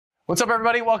What's up,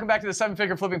 everybody? Welcome back to the Seven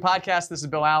Figure Flipping Podcast. This is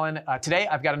Bill Allen. Today,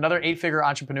 I've got another eight-figure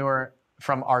entrepreneur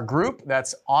from our group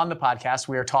that's on the podcast.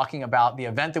 We are talking about the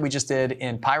event that we just did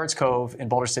in Pirates Cove in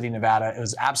Boulder City, Nevada. It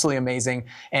was absolutely amazing.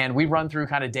 And we run through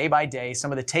kind of day by day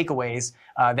some of the takeaways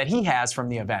that he has from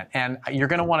the event. And you're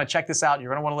going to want to check this out. You're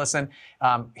going to want to listen.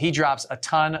 He drops a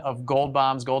ton of gold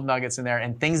bombs, gold nuggets in there,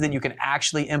 and things that you can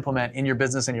actually implement in your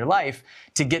business and your life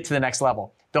to get to the next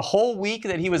level. The whole week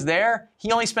that he was there, he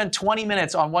only spent 20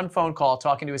 minutes on one phone call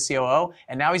talking to his COO,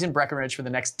 and now he's in Breckenridge for the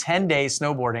next 10 days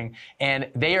snowboarding, and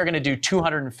they are going to do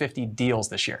 250 deals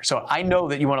this year. So I know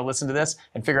that you want to listen to this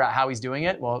and figure out how he's doing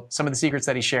it. Well, some of the secrets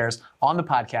that he shares on the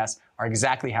podcast are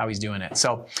exactly how he's doing it.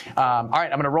 So, all right,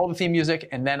 I'm going to roll the theme music,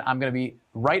 and then I'm going to be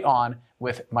right on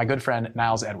with my good friend,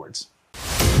 Niles Edwards.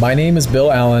 My name is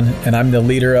Bill Allen, and I'm the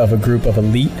leader of a group of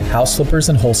elite house flippers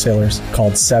and wholesalers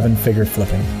called Seven Figure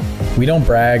Flipping. We don't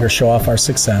brag or show off our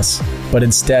success, but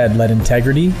instead let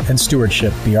integrity and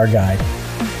stewardship be our guide.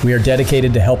 We are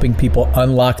dedicated to helping people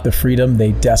unlock the freedom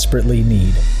they desperately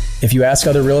need. If you ask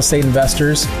other real estate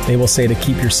investors, they will say to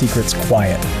keep your secrets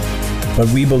quiet. But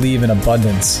we believe in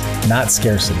abundance, not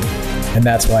scarcity, and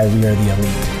that's why we are the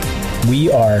elite. We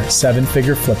are Seven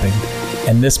Figure Flipping,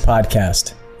 and this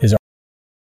podcast is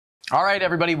All right,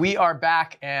 everybody, we are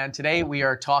back, and today we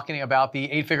are talking about the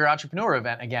Eight-Figure Entrepreneur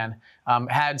event again.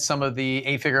 Had some of the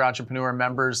Eight-Figure Entrepreneur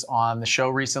members on the show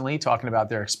recently talking about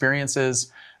their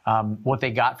experiences, what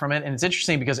they got from it. And it's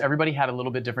interesting because everybody had a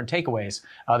little bit different takeaways.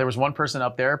 There was one person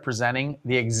up there presenting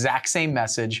the exact same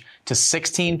message to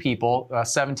 16 people,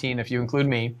 17 if you include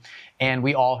me, and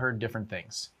we all heard different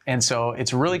things. And so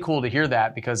it's really cool to hear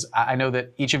that because I know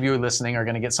that each of you listening are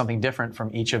going to get something different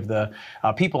from each of the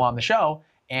people on the show.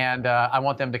 And I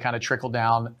want them to kind of trickle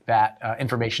down that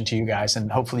information to you guys. And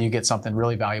hopefully you get something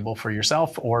really valuable for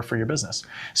yourself or for your business.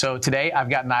 So today I've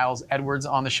got Niles Edwards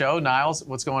on the show. Niles,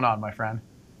 what's going on, my friend?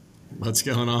 What's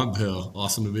going on, Bill?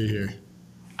 Awesome to be here.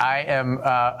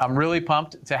 I'm really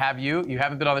pumped to have you. You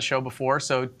haven't been on the show before.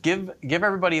 So give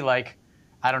everybody like,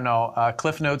 I don't know, a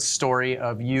Cliff Notes story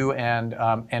of you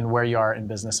and where you are in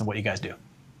business and what you guys do.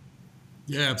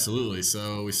 Yeah, absolutely.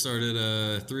 So we started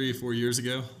 3-4 years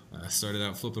ago. I started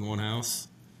out flipping one house,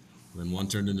 then one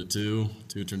turned into two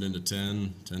turned into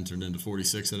 10 turned into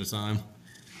 46 at a time.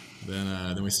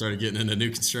 Then we started getting into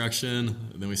new construction.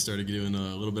 Then we started doing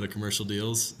a little bit of commercial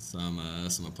deals,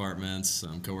 some apartments,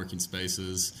 some co-working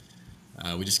spaces.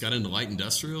 We just got into light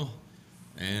industrial,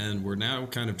 and we're now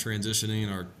kind of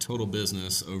transitioning our total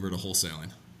business over to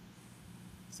wholesaling.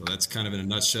 So that's kind of in a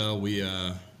nutshell.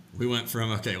 We went from,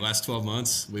 last 12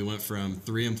 months, we went from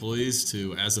 3 employees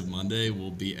to, as of Monday, we'll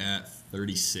be at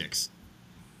 36.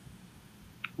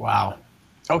 Wow.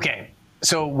 Okay.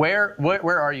 So where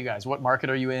are you guys? What market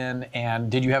are you in? And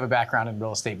did you have a background in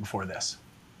real estate before this?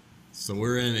 So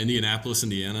we're in Indianapolis,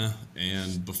 Indiana.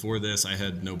 And before this, I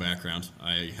had no background.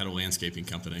 I had a landscaping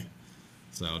company.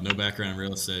 So no background in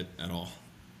real estate at all.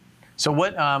 So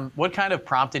what kind of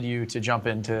prompted you to jump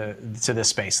into this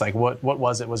space? Like what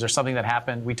was it? Was there something that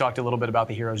happened? We talked a little bit about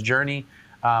the hero's journey.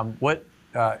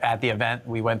 At the event,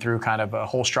 we went through kind of a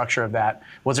whole structure of that.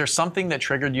 Was there something that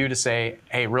triggered you to say,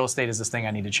 hey, real estate is this thing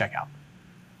I need to check out?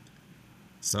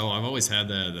 So I've always had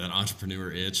that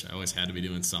entrepreneur itch. I always had to be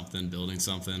doing something, building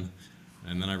something.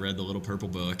 And then I read the Little Purple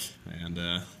Book, and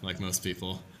like most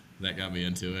people, that got me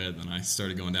into it. Then I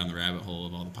started going down the rabbit hole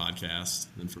of all the podcasts.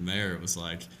 And from there, it was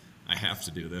like, I have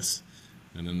to do this.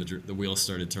 And then the wheels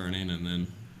started turning. And then,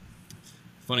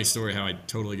 funny story how I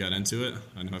totally got into it.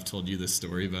 I know I've told you this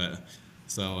story, but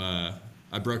so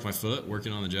I broke my foot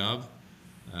working on the job.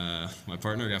 My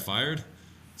partner got fired.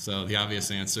 So the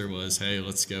obvious answer was, hey,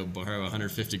 let's go borrow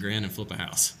 $150,000 and flip a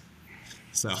house.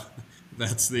 So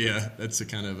that's the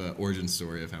kind of origin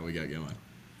story of how we got going.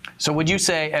 So would you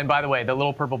say, and by the way, the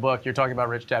Little Purple Book, you're talking about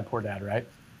Rich Dad, Poor Dad, right?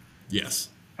 Yes.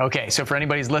 Okay, so for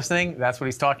anybody who's listening, that's what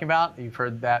he's talking about. You've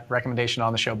heard that recommendation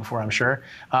on the show before, I'm sure.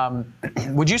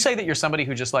 Would you say that you're somebody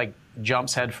who just like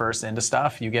jumps head first into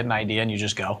stuff? You get an idea and you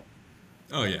just go?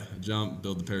 Oh yeah, jump,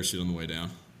 build the parachute on the way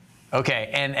down. Okay,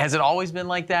 and has it always been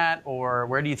like that, or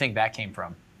where do you think that came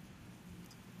from?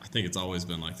 I think it's always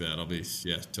been like that. I'll be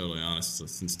totally honest,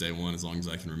 since day one, as long as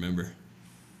I can remember.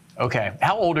 Okay,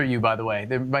 how old are you, by the way?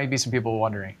 There might be some people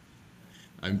wondering.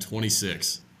 I'm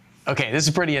 26. Okay, this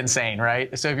is pretty insane,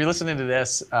 right? So if you're listening to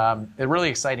this, it's really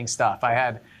exciting stuff. I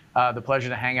had the pleasure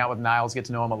to hang out with Niles, get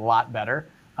to know him a lot better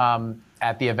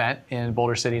at the event in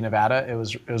Boulder City, Nevada. It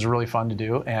was really fun to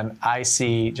do, and I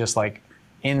see just like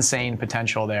insane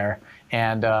potential there.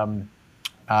 And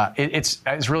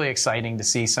it's really exciting to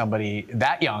see somebody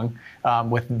that young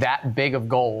with that big of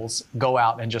goals go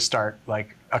out and just start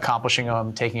like accomplishing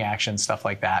them, taking action, stuff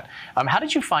like that. How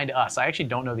did you find us? I actually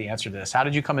don't know the answer to this. How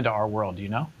did you come into our world? Do you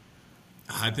know?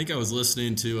 I think I was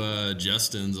listening to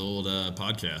Justin's old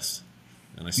podcast,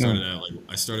 and I started out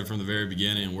I started from the very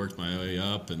beginning and worked my way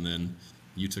up, and then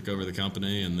you took over the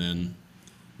company, and then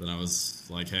I was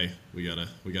like, hey, we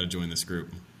gotta join this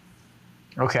group.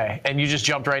 Okay, and you just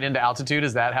jumped right into Altitude.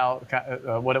 Is that how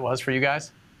what it was for you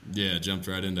guys? Yeah, jumped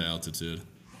right into Altitude.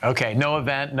 Okay, no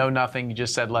event, no nothing. You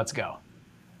just said, let's go.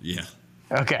 Yeah.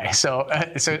 Okay, so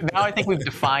now I think we've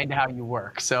defined how you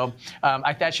work. So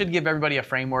that should give everybody a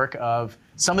framework of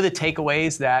some of the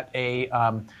takeaways that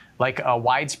like a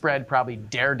widespread, probably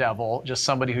daredevil, just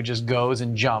somebody who just goes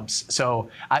and jumps. So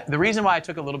the reason why I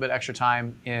took a little bit extra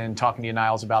time in talking to you,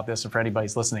 Niles, about this, and for anybody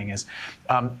who's listening, is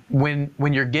when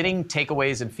you're getting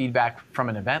takeaways and feedback from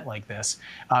an event like this,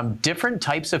 different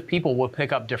types of people will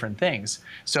pick up different things.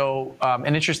 So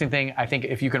an interesting thing, I think,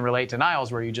 if you can relate to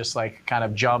Niles, where you just like kind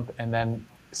of jump and then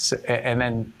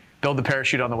build the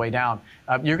parachute on the way down,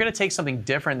 you're going to take something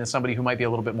different than somebody who might be a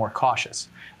little bit more cautious.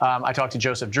 I talked to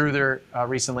Joseph Druther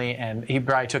recently, and he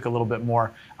probably took a little bit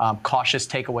more cautious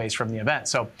takeaways from the event.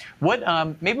 So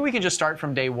maybe we can just start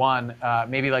from day one,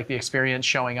 maybe like the experience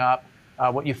showing up,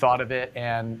 what you thought of it,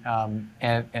 and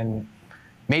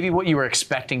maybe what you were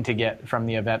expecting to get from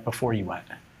the event before you went.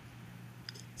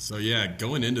 So yeah,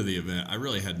 going into the event, I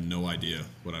really had no idea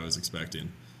what I was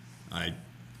expecting. I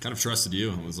kind of trusted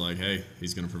you and was like, hey,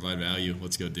 he's going to provide value.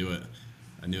 Let's go do it.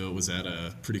 I knew it was at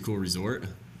a pretty cool resort,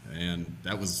 and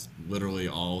that was literally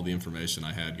all the information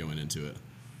I had going into it.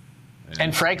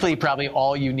 And frankly, probably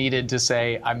all you needed to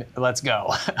say, let's go.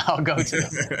 I'll go to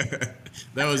it.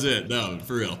 That was it. No,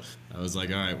 for real. I was like,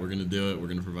 all right, we're going to do it. We're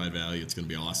going to provide value. It's going to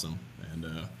be awesome. And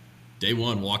day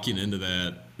one, walking into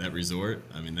that resort,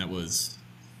 I mean, that was,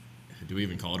 do we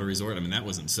even call it a resort? I mean, that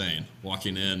was insane.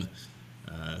 Walking in,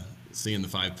 seeing the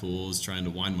 5 pools, trying to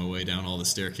wind my way down all the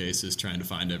staircases, trying to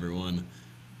find everyone.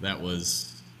 It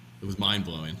was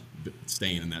mind-blowing,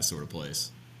 staying in that sort of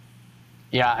place.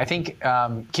 Yeah, I think,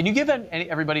 can you give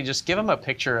everybody, just give them a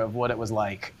picture of what it was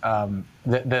like,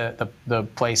 the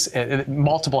place,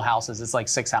 multiple houses, it's like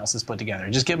 6 houses put together.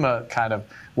 Just give them a kind of,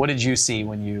 what did you see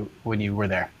when you were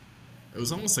there? It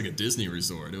was almost like a Disney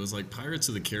resort. It was like Pirates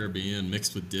of the Caribbean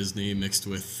mixed with Disney, mixed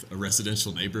with a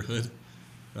residential neighborhood.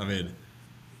 I mean,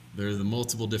 there are the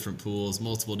multiple different pools,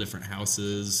 multiple different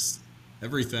houses,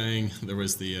 everything. There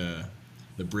was the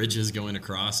bridges going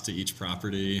across to each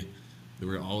property. There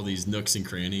were all these nooks and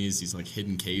crannies, these like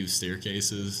hidden cave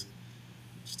staircases.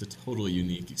 Just a totally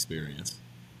unique experience.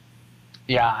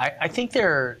 Yeah, I think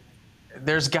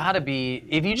there's got to be,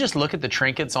 if you just look at the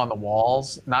trinkets on the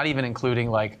walls, not even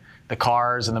including like the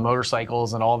cars and the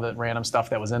motorcycles and all the random stuff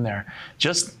that was in there,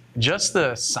 just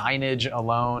the signage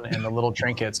alone and the little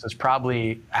trinkets was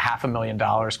probably $500,000,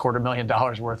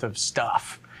 $250,000 worth of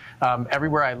stuff.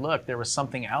 Everywhere I looked, there was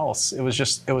something else. It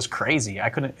was crazy.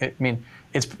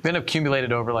 It's been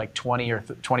accumulated over like 20 or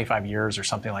 25 years or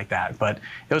something like that, but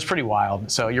it was pretty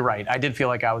wild. So you're right. I did feel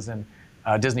like I was in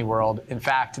Disney World. In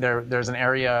fact, there's an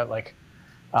area like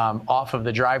off of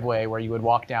the driveway where you would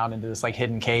walk down into this like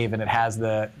hidden cave, and it has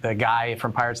the guy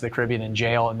from Pirates of the Caribbean in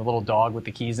jail and the little dog with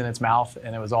the keys in its mouth,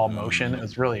 and it was all motion. It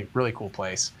was really, really cool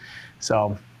place.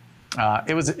 So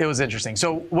it was interesting.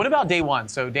 So what about day one?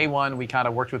 So day one, we kind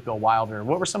of worked with Bill Wilder.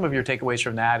 What were some of your takeaways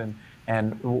from that,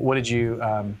 and what did you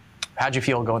how'd you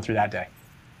feel going through that day?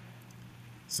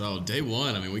 So day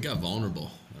one, I mean, we got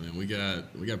vulnerable. I mean, we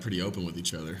got pretty open with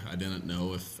each other. I didn't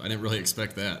really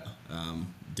expect that.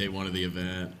 Day one of the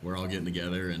event, we're all getting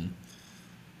together, and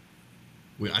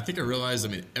I think I realized, I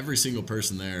mean, every single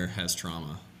person there has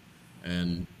trauma,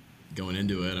 and going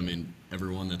into it, I mean,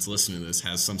 everyone that's listening to this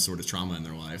has some sort of trauma in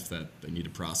their life that they need to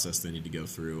process, they need to go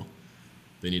through,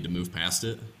 they need to move past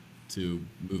it to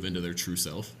move into their true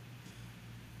self.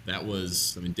 That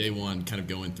was, I mean, day one, kind of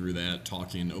going through that,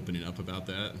 talking, opening up about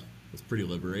that was pretty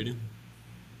liberating.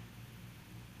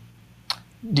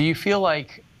 Do you feel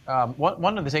like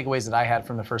one of the takeaways that I had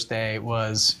from the first day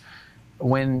was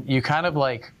when you kind of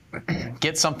like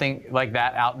get something like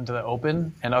that out into the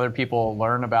open and other people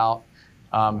learn about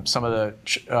some of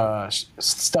the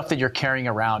stuff that you're carrying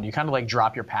around, you kind of like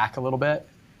drop your pack a little bit.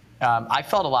 I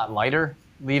felt a lot lighter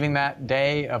leaving that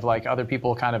day, of like other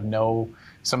people kind of know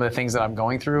some of the things that I'm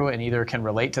going through and either can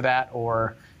relate to that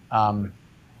or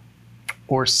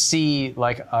see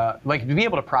like to be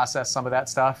able to process some of that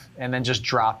stuff and then just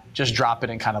drop it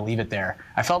and kind of leave it there.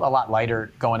 I felt a lot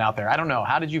lighter going out there. I don't know.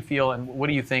 How did you feel, and what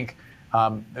do you think?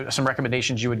 Some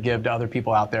recommendations you would give to other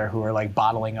people out there who are like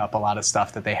bottling up a lot of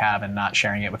stuff that they have and not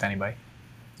sharing it with anybody?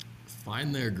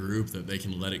 Find their group that they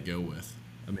can let it go with.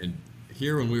 I mean,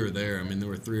 here when we were there, I mean, there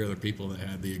were 3 other people that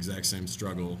had the exact same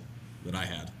struggle that I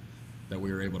had, that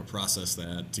we were able to process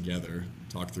that together,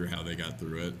 talk through how they got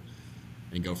through it,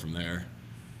 and go from there.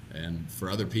 And for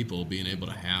other people, being able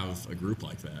to have a group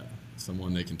like that,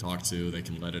 someone they can talk to, they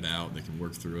can let it out, they can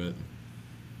work through it,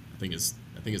 I think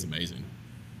is amazing.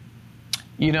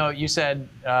 You know, you said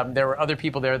there were other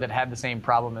people there that had the same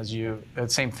problem as you,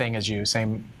 same thing as you,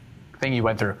 same thing you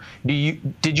went through.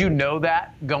 Did you know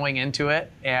that going into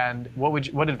it? And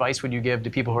what advice would you give to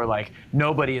people who are like,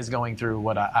 nobody is going through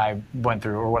what I went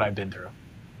through or what I've been through?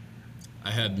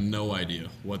 I had no idea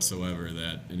whatsoever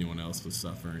that anyone else was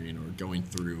suffering or going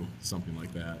through something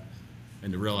like that.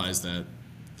 And to realize that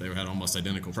they had almost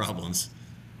identical problems,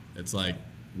 it's like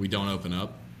we don't open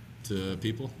up to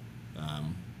people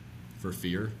for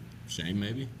fear, shame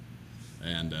maybe.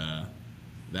 And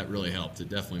that really helped. It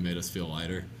definitely made us feel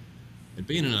lighter. And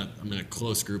being in a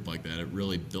close group like that, it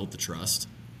really built the trust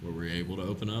where we're able to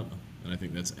open up. And I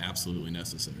think that's absolutely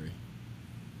necessary.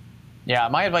 Yeah,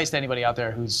 my advice to anybody out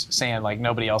there who's saying like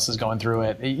nobody else is going through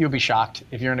it, you'll be shocked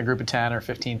if you're in a group of 10 or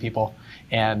 15 people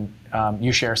and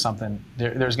you share something.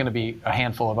 There's going to be a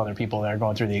handful of other people that are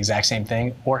going through the exact same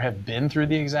thing or have been through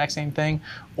the exact same thing,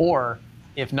 or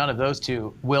if none of those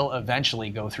two, will eventually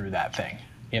go through that thing.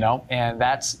 You know, and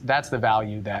that's the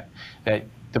value that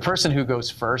the person who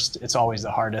goes first, it's always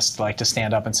the hardest, like to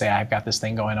stand up and say, I've got this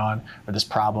thing going on or this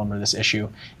problem or this issue.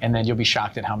 And then you'll be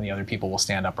shocked at how many other people will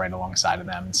stand up right alongside of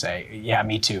them and say, yeah,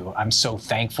 me too. I'm so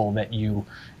thankful that you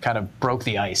kind of broke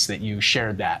the ice, that you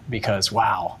shared that, because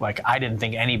wow, like I didn't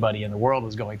think anybody in the world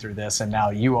was going through this and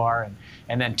now you are.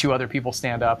 And then 2 other people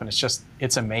stand up and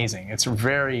it's amazing. It's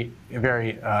very,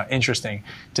 very interesting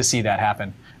to see that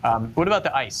happen. What about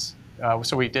the ice?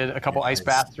 So we did a couple ice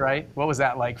baths, right? What was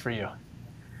that like for you?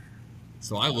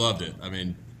 So I loved it. I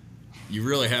mean, you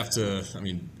really have to,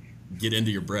 get into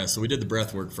your breath. So we did the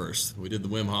breath work first. We did the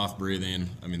Wim Hof breathing.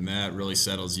 I mean, that really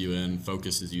settles you in,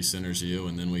 focuses you, centers you.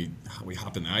 And then we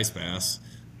hop in the ice baths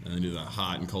and then do the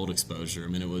hot and cold exposure. I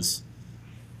mean, it was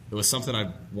something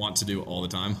I want to do all the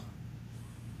time.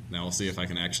 Now we'll see if I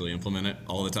can actually implement it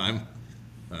all the time.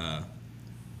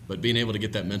 But being able to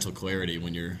get that mental clarity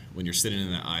when you're sitting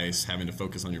in the ice, having to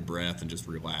focus on your breath and just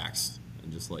relax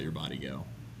and just let your body go.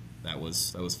 That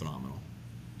was phenomenal.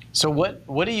 So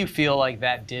what do you feel like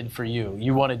that did for you?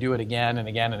 You want to do it again and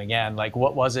again and again. Like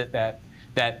what was it that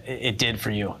it did for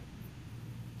you?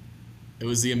 It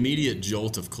was the immediate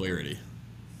jolt of clarity.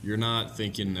 You're not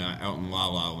thinking out in la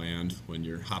la land when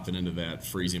you're hopping into that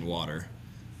freezing water.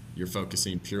 You're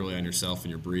focusing purely on yourself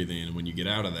and your breathing. And when you get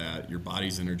out of that, your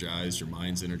body's energized, your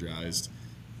mind's energized,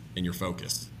 and you're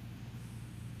focused.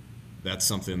 That's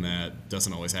something that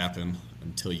doesn't always happen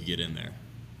until you get in there.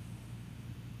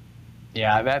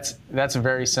 Yeah, that's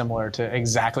very similar to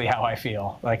exactly how I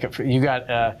feel. Like if you got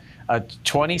a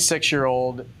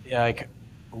 26-year-old like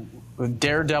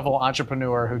daredevil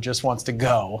entrepreneur who just wants to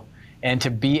go, and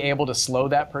to be able to slow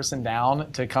that person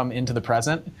down to come into the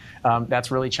present,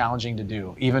 that's really challenging to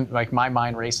do. Even like my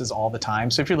mind races all the time.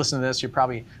 So if you're listening to this, you're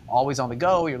probably always on the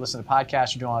go. You're listening to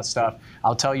podcasts, you're doing all that stuff.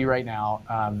 I'll tell you right now,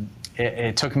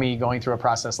 it took me going through a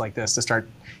process like this to start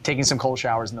taking some cold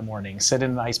showers in the morning, sit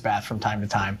in an ice bath from time to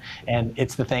time. And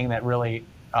it's the thing that really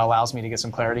allows me to get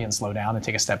some clarity and slow down and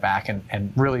take a step back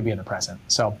and really be in the present.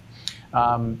 So,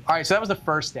 all right, so that was the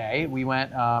first day. We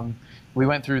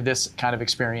went through this kind of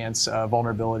experience,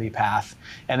 vulnerability path.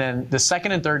 And then the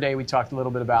second and third day, we talked a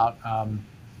little bit about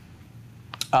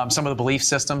some of the belief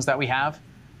systems that we have,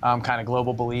 kind of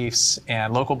global beliefs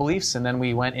and local beliefs. And then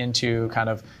we went into kind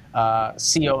of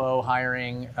COO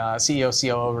hiring, CEO,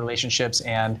 COO relationships,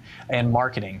 and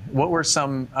marketing. What were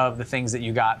some of the things that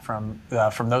you got from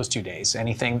those 2 days?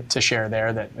 Anything to share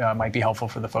there that might be helpful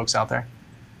for the folks out there?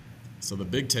 So the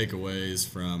big takeaways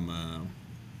from,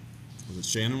 was it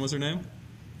Shannon was her name?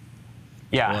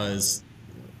 Yeah.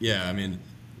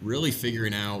 Really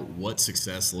figuring out what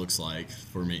success looks like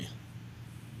for me.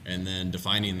 And then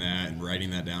defining that and writing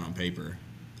that down on paper.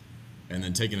 And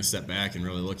then taking a step back and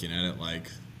really looking at it like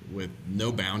with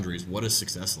no boundaries, what does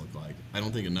success look like? I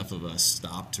don't think enough of us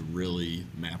stop to really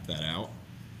map that out.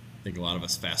 I think a lot of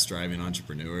us fast driving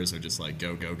entrepreneurs are just like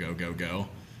go, go, go, go, go.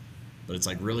 But it's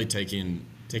like really taking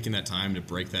that time to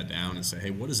break that down and say, hey,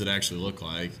 what does it actually look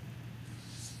like?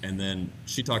 And then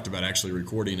she talked about actually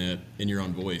recording it in your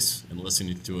own voice and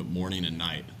listening to it morning and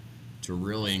night to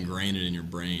really ingrain it in your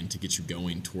brain to get you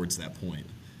going towards that point.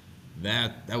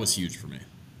 That was huge for me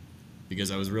because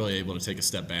I was really able to take a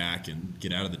step back and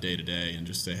get out of the day-to-day and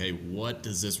just say, hey, what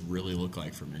does this really look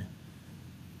like for me?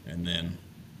 And then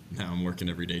now I'm working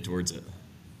every day towards it.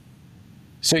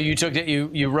 So you took it,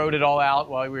 you wrote it all out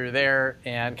while we were there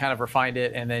and kind of refined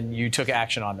it, and then you took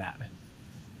action on that.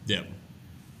 Yeah.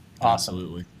 Awesome.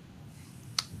 Absolutely.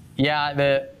 Yeah,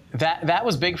 that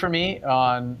was big for me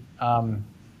on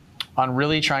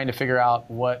really trying to figure out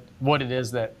what it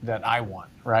is that I want,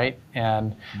 right?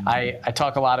 And I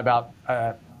talk a lot about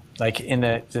like in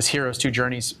this Heroes 2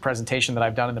 Journeys presentation that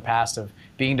I've done in the past of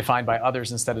being defined by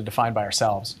others instead of defined by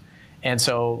ourselves. And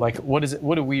so like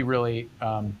what are we really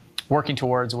working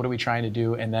towards? What are we trying to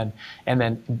do? And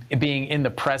then being in the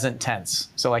present tense.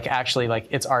 So like actually like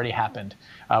it's already happened.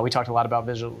 We talked a lot about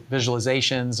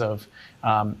visualizations of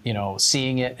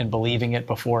seeing it and believing it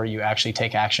before you actually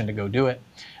take action to go do it.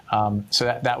 So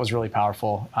that was really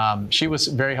powerful. She was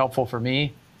very helpful for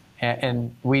me.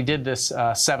 And we did this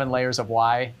 7 layers of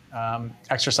why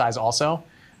exercise also.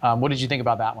 What did you think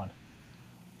about that one?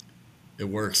 It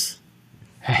works.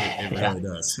 It really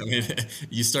does. I mean,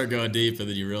 you start going deep and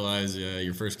then you realize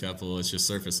your first couple, it's just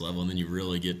surface level, and then you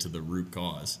really get to the root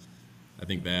cause. I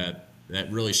think that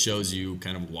really shows you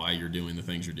kind of why you're doing the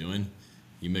things you're doing.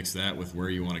 You mix that with where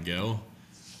you want to go.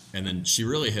 And then she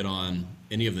really hit on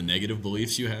any of the negative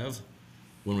beliefs you have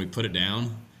when we put it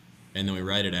down, and then we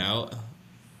write it out,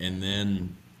 and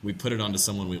then we put it onto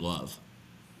someone we love,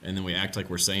 and then we act like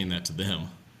we're saying that to them.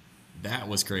 That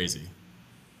was crazy,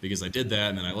 because I did that,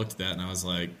 and then I looked at that, and I was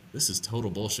like, this is total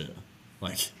bullshit.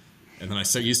 Like, and then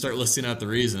you start listing out the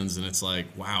reasons, and it's like,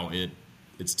 wow,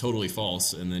 it's totally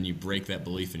false, and then you break that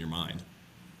belief in your mind.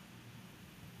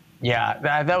 Yeah,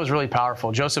 that was really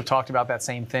powerful. Joseph talked about that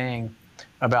same thing,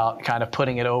 about kind of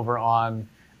putting it over on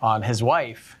his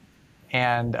wife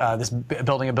and this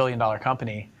building $1 billion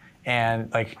company,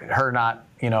 and like her not,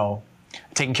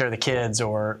 taking care of the kids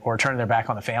or turning their back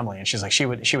on the family. And she's like, she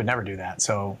would never do that.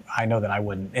 So I know that I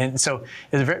wouldn't. And so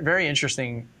it's a very, very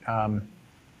interesting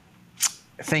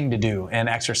thing to do and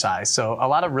exercise. So a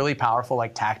lot of really powerful,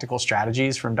 like tactical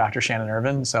strategies from Dr. Shannon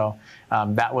Irvin. So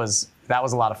that was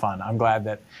a lot of fun. I'm glad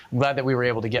that we were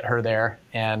able to get her there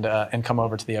and come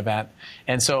over to the event.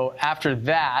 And so after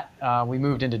that, we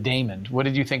moved into Damon. What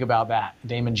did you think about that?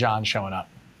 Damon John showing up.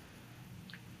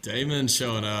 Damon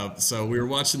showing up. So we were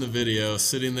watching the video,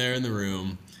 sitting there in the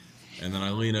room, and then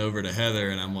I lean over to Heather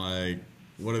and I'm like,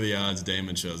 what are the odds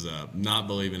Damon shows up? Not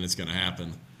believing it's going to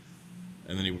happen.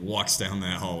 And then he walks down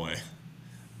that hallway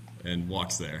and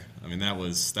walks there. I mean, that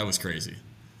was crazy.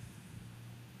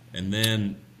 And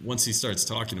then once he starts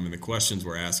talking to him and the questions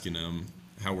we're asking him,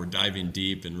 how we're diving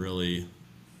deep and really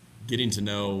getting to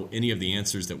know any of the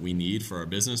answers that we need for our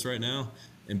business right now,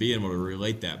 and being able to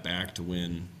relate that back to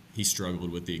when he struggled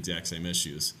with the exact same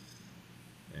issues.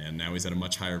 And now he's at a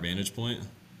much higher vantage point,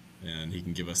 and he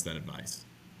can give us that advice.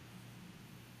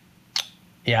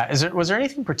 Yeah. Was there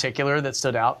anything particular that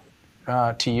stood out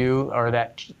to you, or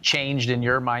that changed in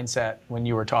your mindset when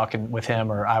you were talking with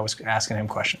him or I was asking him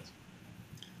questions?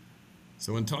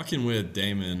 So when talking with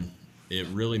Damon, it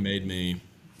really made me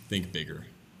think bigger,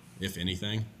 if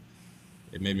anything.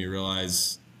 It made me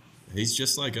realize he's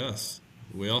just like us.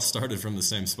 We all started from the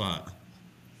same spot.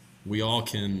 We all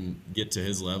can get to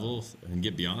his level and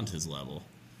get beyond his level.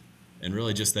 And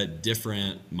really just that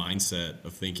different mindset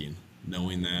of thinking,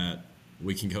 knowing that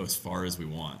we can go as far as we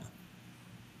want.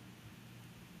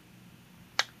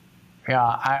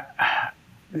 Yeah,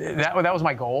 that was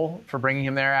my goal for bringing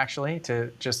him there, actually,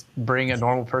 to just bring a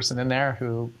normal person in there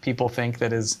who people think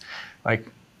that is like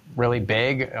really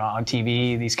big on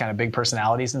TV, these kind of big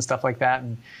personalities and stuff like that.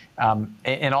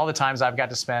 And all the times I've got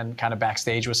to spend kind of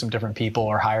backstage with some different people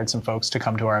or hired some folks to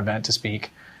come to our event to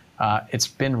speak, it's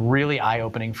been really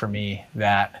eye-opening for me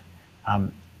that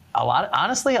a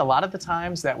lot of the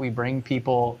times that we bring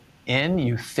people in,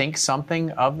 you think something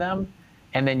of them,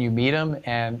 and then you meet them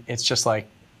and it's just like,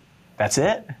 that's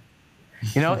it,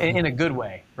 in a good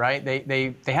way, right?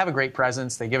 They have a great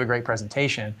presence, they give a great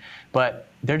presentation, but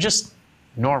they're just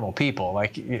normal people.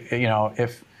 Like,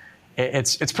 if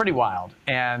it's pretty wild.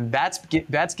 And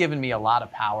that's given me a lot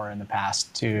of power in the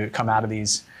past to come out of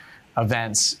these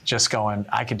events just going,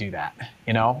 I could do that,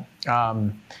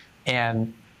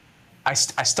 and I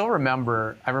still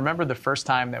remember the first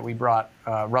time that we brought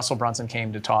Russell Brunson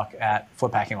came to talk at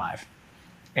Flip Hacking Live.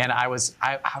 And I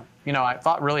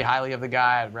thought really highly of the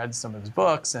guy. I'd read some of his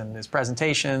books and his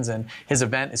presentations, and his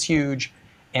event is huge.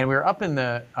 And we were up in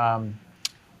the,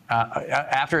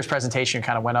 after his presentation,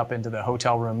 kind of went up into the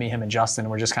hotel room, me, him, and Justin,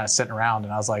 and we're just kind of sitting around.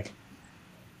 And I was like,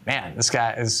 man, this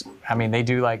guy is, they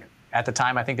do like, at the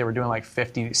time, I think they were doing like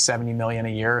 50, 70 million a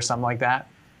year or something like that.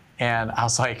 And I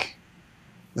was like,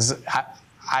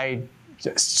 I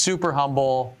super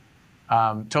humble,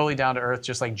 totally down to earth,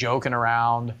 just like joking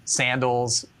around,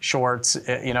 sandals, shorts,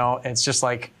 it's just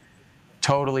like,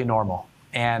 totally normal.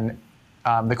 And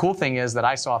the cool thing is that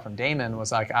I saw from Damon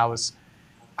was like, I was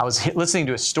listening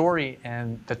to a story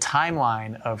and the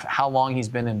timeline of how long he's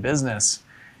been in business,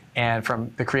 and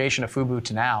from the creation of FUBU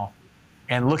to now,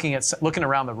 and looking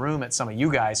around the room at some of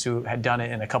you guys who had done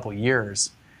it in a couple of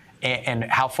years, and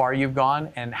how far you've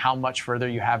gone and how much further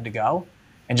you have to go,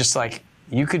 and just like,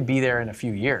 you could be there in a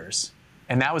few years.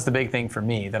 And that was the big thing for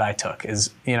me that I took is,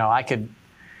 I could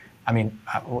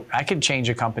change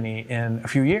a company in a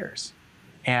few years.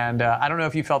 And I don't know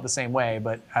if you felt the same way,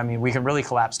 but I mean, we can really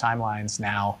collapse timelines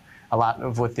now, a lot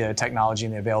of with the technology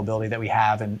and the availability that we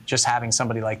have, and just having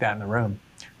somebody like that in the room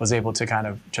was able to kind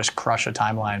of just crush a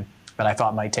timeline that I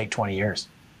thought might take 20 years.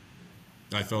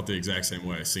 I felt the exact same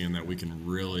way, seeing that we can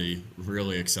really,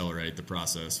 really accelerate the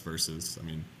process versus,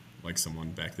 like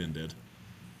someone back then did.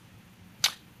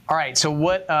 All right. So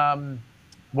what,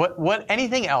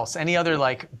 anything else, any other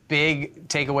like big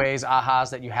takeaways, ahas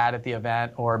that you had at the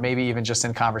event, or maybe even just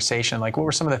in conversation? Like, what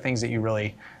were some of the things that you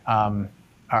really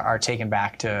are taken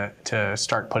back to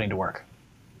start putting to work?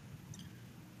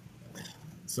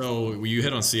 So you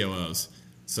hit on COOs.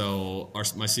 So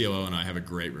my COO and I have a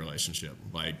great relationship.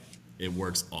 Like, it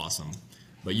works awesome.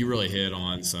 But you really hit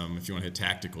on some, if you want to hit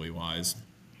tactically wise,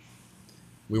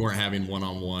 we weren't having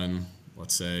one-on-one,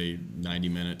 let's say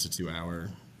 90-minute to 2-hour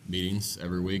meetings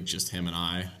every week, just him and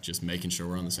I, just making sure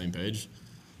we're on the same page,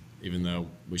 even though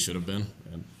we should have been.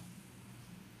 And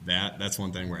that's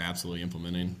one thing we're absolutely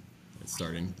implementing. It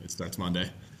starts Monday.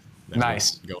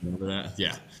 Nice. Going over that.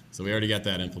 Yeah. So we already got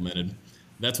that implemented.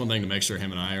 That's one thing to make sure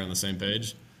him and I are on the same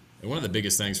page. And one of the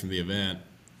biggest things from the event,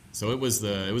 so it was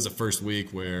the first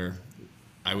week where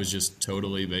I was just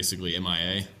totally basically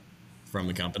MIA from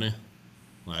the company.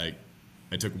 Like,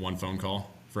 I took one phone call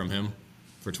from him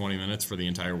for 20 minutes for the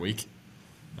entire week.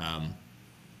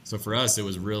 So for us, it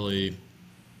was really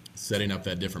setting up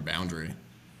that different boundary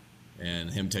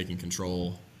and him taking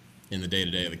control in the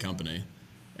day-to-day of the company,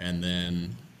 and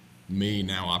then me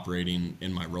now operating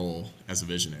in my role as a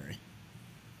visionary.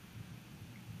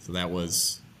 So that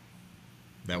was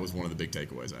one of the big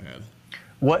takeaways I had.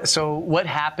 What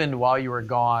happened while you were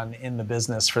gone in the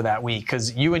business for that week?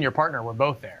 Because you and your partner were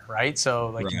both there, right? So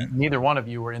like, right. Neither one of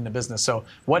you were in the business. So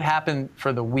what happened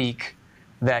for the week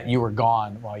that you were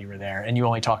gone while you were there and you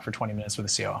only talked for 20 minutes with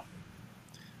the COO?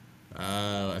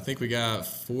 I think we got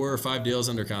 4 or 5 deals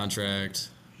under contract.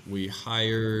 We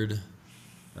hired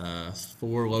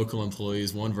 4 local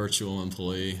employees, 1 virtual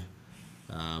employee.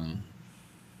 And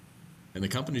the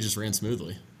company just ran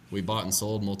smoothly. We bought and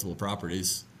sold multiple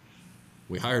properties.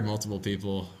 We hired multiple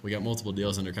people. We got multiple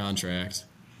deals under contract.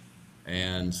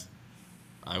 And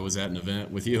I was at an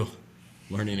event with you,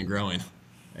 learning and growing.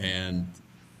 And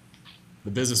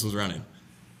the business was running.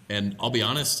 And I'll be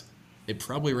honest, it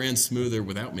probably ran smoother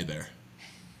without me there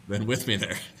than with me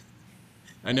there.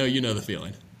 I know you know the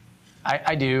feeling.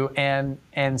 I do.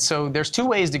 And so there's 2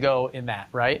 ways to go in that,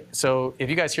 right? So if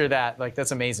you guys hear that, like,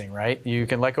 that's amazing, right? You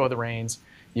can let go of the reins.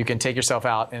 You can take yourself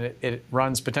out, and it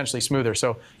runs potentially smoother.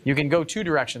 So you can go 2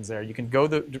 directions there. You can go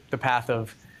the path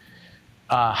of,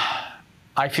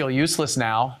 I feel useless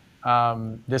now.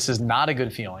 This is not a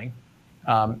good feeling.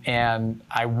 And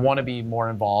I want to be more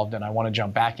involved, and I want to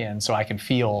jump back in so I can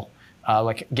feel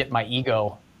like get my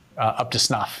ego up to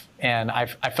snuff. And I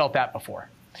felt that before.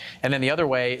 And then the other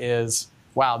way is,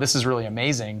 wow, this is really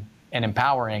amazing and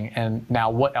empowering. And now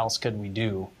what else could we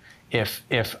do if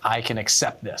I can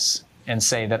accept this and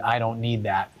say that I don't need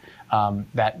that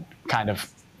kind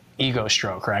of ego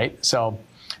stroke, right? So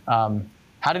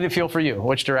how did it feel for you?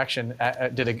 Which direction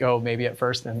did it go maybe at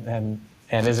first, and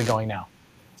is it going now?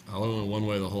 I went one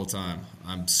way the whole time.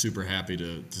 I'm super happy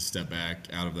to step back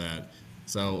out of that.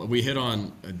 So we hit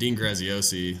on, Dean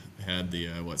Graziosi had the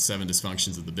 7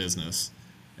 dysfunctions of the business,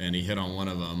 and he hit on one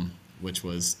of them, which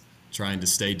was trying to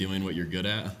stay doing what you're good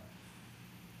at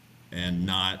and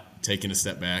not taking a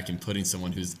step back and putting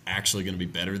someone who's actually going to be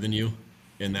better than you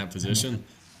in that position.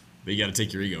 But you got to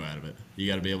take your ego out of it. You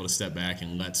got to be able to step back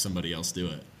and let somebody else do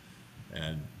it.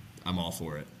 And I'm all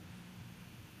for it.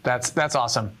 That's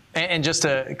awesome. And just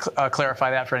to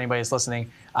clarify that for anybody who's listening,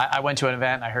 I went to an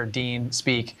event, I heard Dean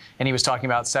speak, and he was talking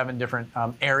about 7 different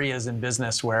areas in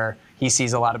business where he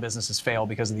sees a lot of businesses fail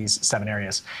because of these 7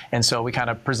 areas. And so we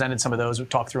kind of presented some of those, we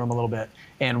talked through them a little bit.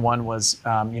 And one was,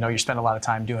 you spend a lot of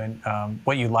time doing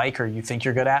what you like or you think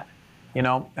you're good at,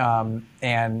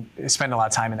 and spend a lot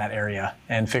of time in that area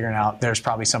and figuring out there's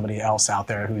probably somebody else out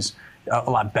there who's a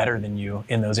lot better than you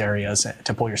in those areas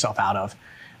to pull yourself out of.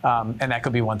 And that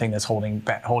could be one thing that's holding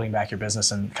back your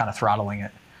business and kind of throttling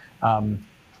it. I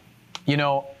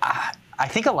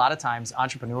think a lot of times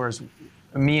entrepreneurs,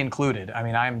 me included, I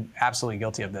mean, I'm absolutely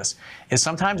guilty of this, is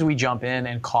sometimes we jump in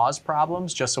and cause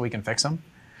problems just so we can fix them.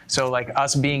 So like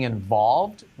us being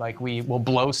involved, like we will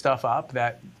blow stuff up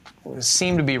that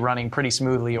seemed to be running pretty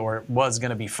smoothly or was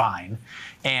going to be fine.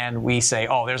 And we say,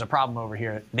 oh, there's a problem over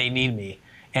here. They need me.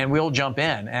 And we'll jump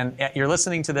in. And you're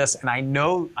listening to this, and I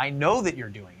know that you're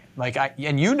doing it.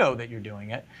 And you know that you're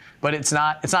doing it, but it's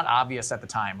not obvious at the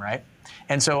time, right?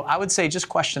 And so I would say just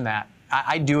question that.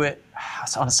 I do it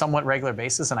on a somewhat regular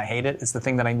basis, and I hate it. It's the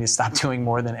thing that I need to stop doing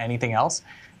more than anything else,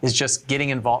 is just getting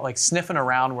involved, like sniffing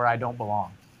around where I don't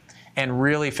belong, and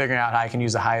really figuring out how I can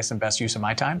use the highest and best use of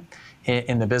my time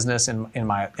in the business, in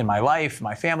my life,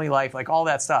 my family life, like all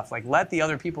that stuff. Like let the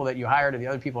other people that you hired or the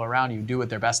other people around you do what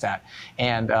they're best at,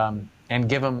 and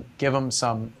give them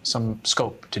some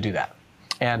scope to do that.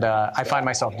 And I find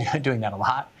myself doing that a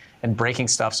lot and breaking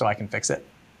stuff so I can fix it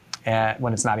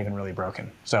when it's not even really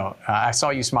broken. So I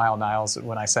saw you smile, Niles,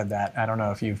 when I said that. I don't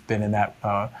know if you've been in that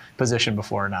position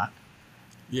before or not.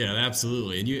 Yeah,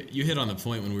 absolutely. And you hit on the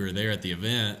point when we were there at the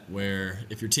event where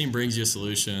if your team brings you a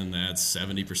solution that's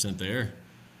 70% there,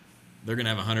 they're going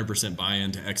to have 100%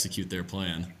 buy-in to execute their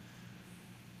plan.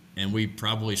 And we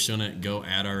probably shouldn't go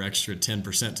add our extra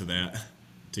 10% to that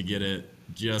to get it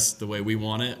just the way we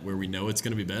want it, where we know it's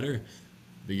going to be better,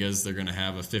 because they're going to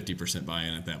have a 50%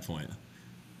 buy-in at that point.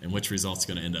 And which result's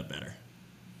going to end up better?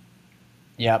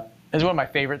 Yep. It's one of my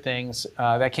favorite things.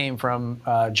 That came from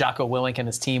Jocko Willink and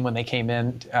his team when they came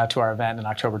in to our event in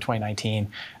October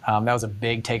 2019. That was a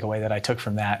big takeaway that I took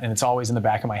from that. And it's always in the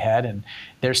back of my head. And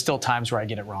there's still times where I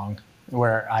get it wrong,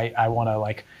 where I want to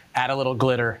like add a little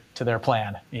glitter to their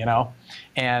plan, you know?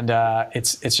 And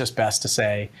it's just best to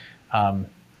say,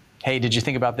 hey, did you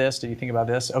think about this? Did you think about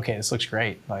this? Okay, this looks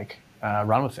great. Like,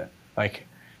 run with it. Like,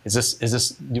 is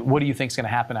this, what do you think is going to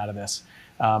happen out of this?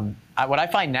 What I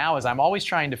find now is I'm always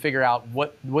trying to figure out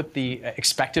what the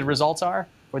expected results are,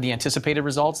 or the anticipated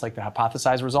results, like the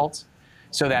hypothesized results,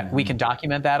 so that we can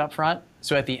document that up front.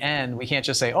 So at the end, we can't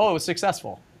just say, oh, it was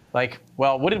successful. Like,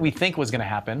 well, what did we think was going to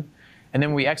happen? And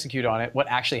then we execute on it, what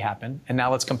actually happened. And now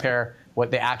let's compare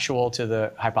what the actual to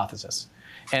the hypothesis.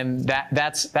 And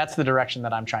that's the direction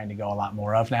that I'm trying to go a lot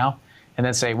more of now. And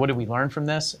then say, what did we learn from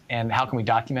this? And how can we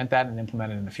document that and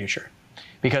implement it in the future?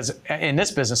 Because in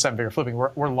this business, seven-figure flipping,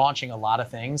 we're launching a lot of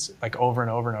things like over and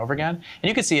over and over again. And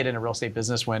you can see it in a real estate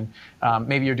business when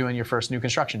maybe you're doing your first new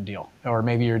construction deal, or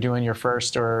maybe you're doing your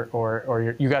first,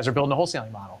 or you guys are building a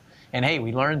wholesaling model. And hey,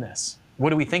 we learned this.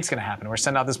 What do we think is going to happen? We're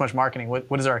sending out this much marketing.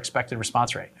 What is our expected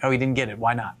response rate? Oh, we didn't get it.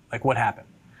 Why not? Like, what happened?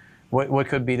 What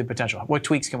could be the potential? What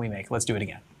tweaks can we make? Let's do it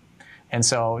again. And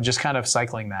so just kind of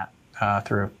cycling that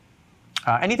through.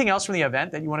 Anything else from the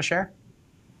event that you want to share?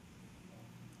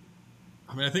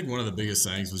 I mean, I think one of the biggest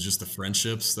things was just the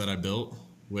friendships that I built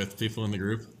with people in the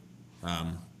group.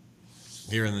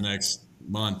 Here in the next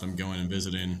month, I'm going and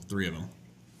visiting 3 of them.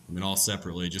 I mean, all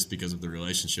separately, just because of the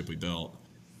relationship we built.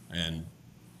 And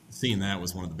seeing that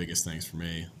was one of the biggest things for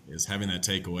me, is having that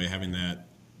takeaway, having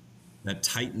that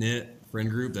tight-knit friend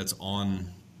group that's on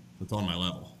my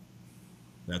level,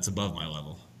 that's above my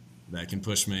level, that can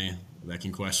push me, that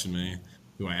can question me,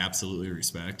 who I absolutely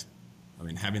respect. I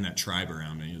mean, having that tribe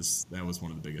around me that was one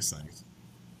of the biggest things.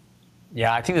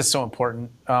 Yeah, I think that's so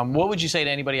important. What would you say to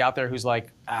anybody out there who's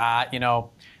like, I'm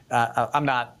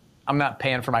not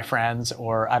paying for my friends,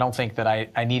 or I don't think that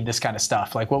I need this kind of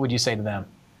stuff? Like, what would you say to them?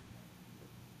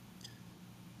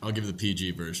 I'll give the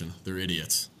PG version. They're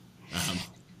idiots.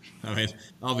 I mean,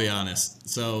 I'll be honest.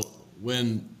 So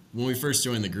when we first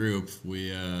joined the group,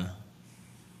 we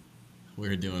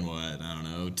were doing what, I don't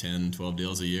know, 10, 12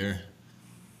 deals a year.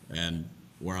 And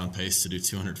we're on pace to do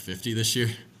 250 this year,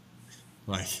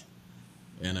 like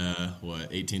in a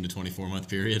 18 to 24 month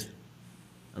period.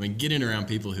 I mean, getting around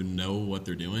people who know what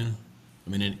they're doing. I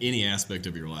mean, in any aspect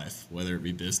of your life, whether it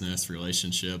be business,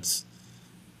 relationships,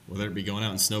 whether it be going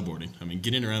out and snowboarding. I mean,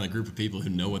 getting around a group of people who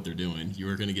know what they're doing, you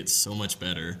are going to get so much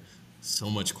better, so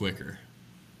much quicker.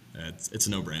 It's a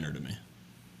no-brainer to me.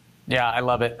 Yeah, I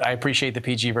love it. I appreciate the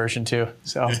PG version too.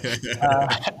 So,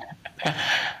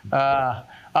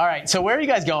 all right. So where are you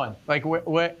guys going? Like,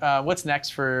 what's next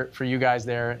for you guys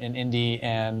there in Indy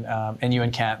and you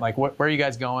and Kent? Like, where are you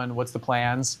guys going? What's the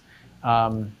plans?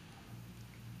 Let's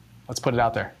put it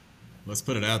out there. Let's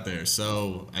put it out there.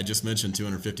 So I just mentioned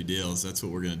 250 deals. That's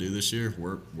what we're going to do this year.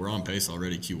 We're on pace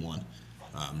already Q1.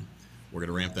 We're going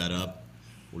to ramp that up.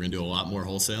 We're going to do a lot more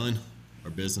wholesaling. Our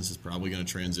business is probably going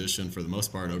to transition for the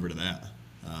most part over to that.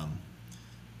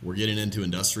 We're getting into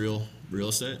industrial real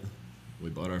estate. We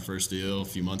bought our first deal a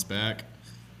few months back.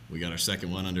 We got our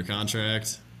second one under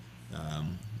contract.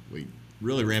 We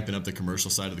really ramping up the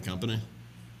commercial side of the company,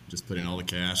 just putting all the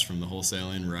cash from the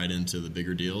wholesaling right into the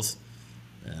bigger deals,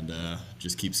 and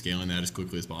just keep scaling that as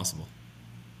quickly as possible.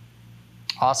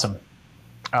 Awesome.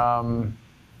 All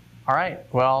right.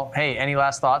 Well, hey, any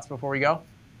last thoughts before we go?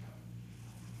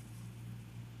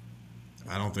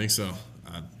 I don't think so.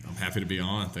 I'm happy to be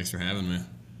on. Thanks for having me.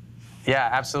 Yeah,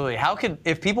 absolutely.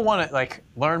 If people want to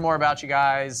learn more about you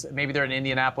guys, maybe they're in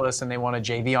Indianapolis and they want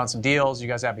to JV on some deals, you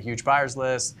guys have a huge buyers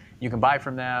list, you can buy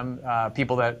from them,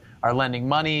 people that are lending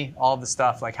money, all of the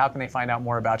stuff, how can they find out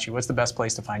more about you? What's the best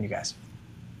place to find you guys?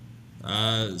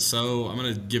 So I'm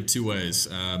going to give 2 ways.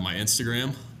 My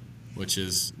Instagram, which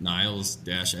is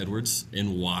Nyles-Edwards,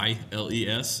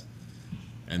 Nyles.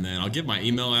 And then I'll give my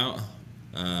email out.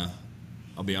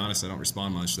 I'll be honest, I don't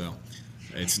respond much though.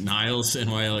 It's Nyles,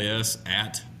 Nyles,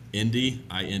 at Indy,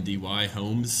 INDY,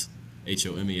 Homes,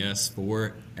 HOMES,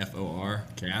 FOR,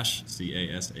 cash,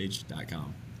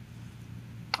 CASH.com.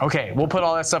 Okay, we'll put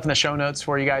all that stuff in the show notes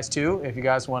for you guys too. If you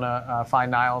guys want to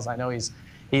find Nyles, I know he's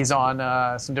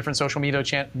on some different social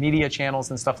media channels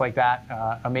and stuff like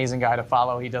that. Amazing guy to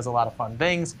follow. He does a lot of fun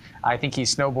things. I think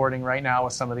he's snowboarding right now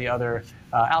with some of the other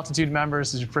Altitude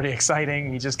members. It's pretty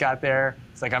exciting. He just got there.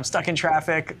 It's I'm stuck in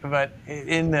traffic, but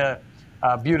in the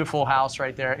beautiful house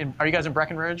right there. Are you guys in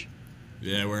Breckenridge?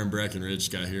 Yeah, we're in Breckenridge.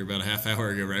 Got here about a half hour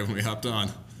ago, right when we hopped on.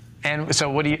 And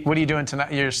so what are you doing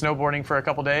tonight? You're snowboarding for a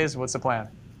couple days? What's the plan?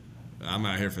 I'm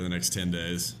out here for the next 10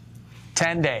 days.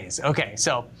 10 days. Okay,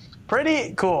 so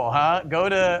pretty cool, huh? Go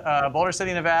to Boulder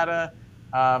City, Nevada,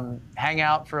 hang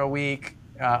out for a week,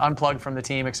 unplug from the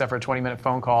team except for a 20-minute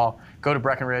phone call, go to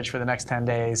Breckenridge for the next 10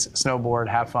 days, snowboard,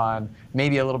 have fun,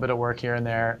 maybe a little bit of work here and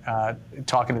there,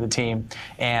 talking to the team,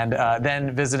 and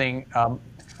then visiting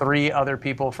 3 other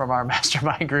people from our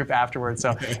mastermind group afterwards.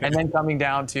 So, and then coming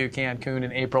down to Cancun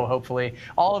in April, hopefully.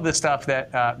 All of the stuff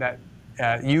that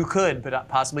you could but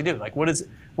possibly do. What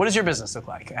does your business look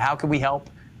like? How can we help?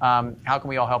 How can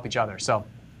we all help each other? So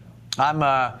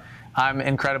I'm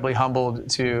incredibly humbled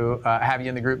to have you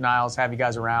in the group, Nyles, have you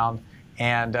guys around,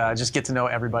 and just get to know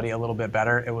everybody a little bit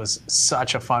better. It was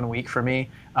such a fun week for me.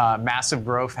 Massive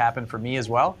growth happened for me as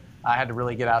well. I had to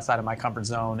really get outside of my comfort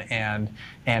zone and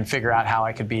figure out how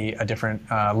I could be a different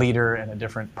leader and a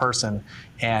different person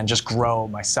and just grow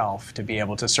myself to be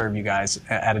able to serve you guys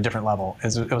at a different level.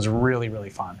 It was really, really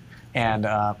fun. And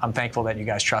I'm thankful that you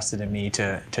guys trusted in me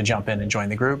to jump in and join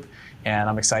the group. And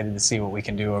I'm excited to see what we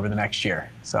can do over the next year.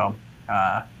 So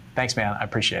thanks, man. I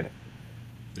appreciate it.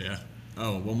 Yeah.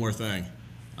 Oh, one more thing.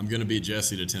 I'm going to beat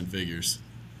Jesse to 10 figures.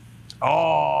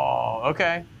 Oh,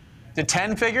 okay. To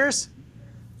 10 figures?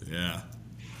 Yeah.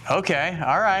 Okay.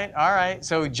 All right.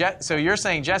 So you're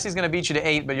saying Jesse's going to beat you to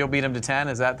 8, but you'll beat him to 10?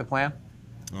 Is that the plan?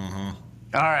 Uh-huh.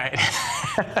 All right.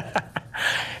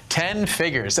 10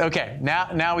 figures. Okay.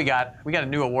 Now we got a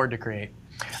new award to create.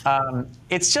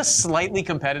 It's just slightly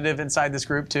competitive inside this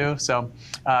group too. So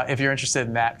if you're interested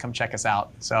in that, come check us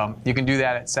out. So you can do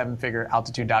that at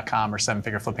 7figurealtitude.com or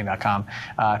 7figureflipping.com.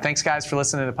 Thanks guys for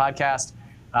listening to the podcast.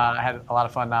 I had a lot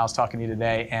of fun, Nyles, talking to you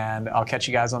today, and I'll catch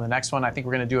you guys on the next one. I think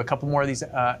we're going to do a couple more of these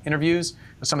interviews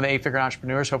with some of the 8-figure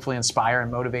entrepreneurs, hopefully inspire and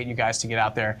motivate you guys to get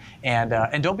out there. And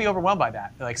don't be overwhelmed by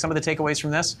that. Some of the takeaways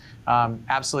from this,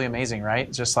 absolutely amazing, right?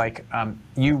 Just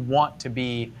you want to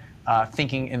be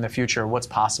thinking in the future what's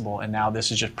possible, and now this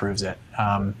just proves it.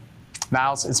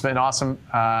 Nyles, it's been awesome.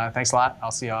 Thanks a lot.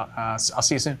 I'll see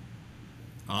you soon.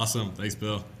 Awesome. Thanks,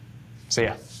 Bill. See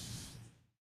ya.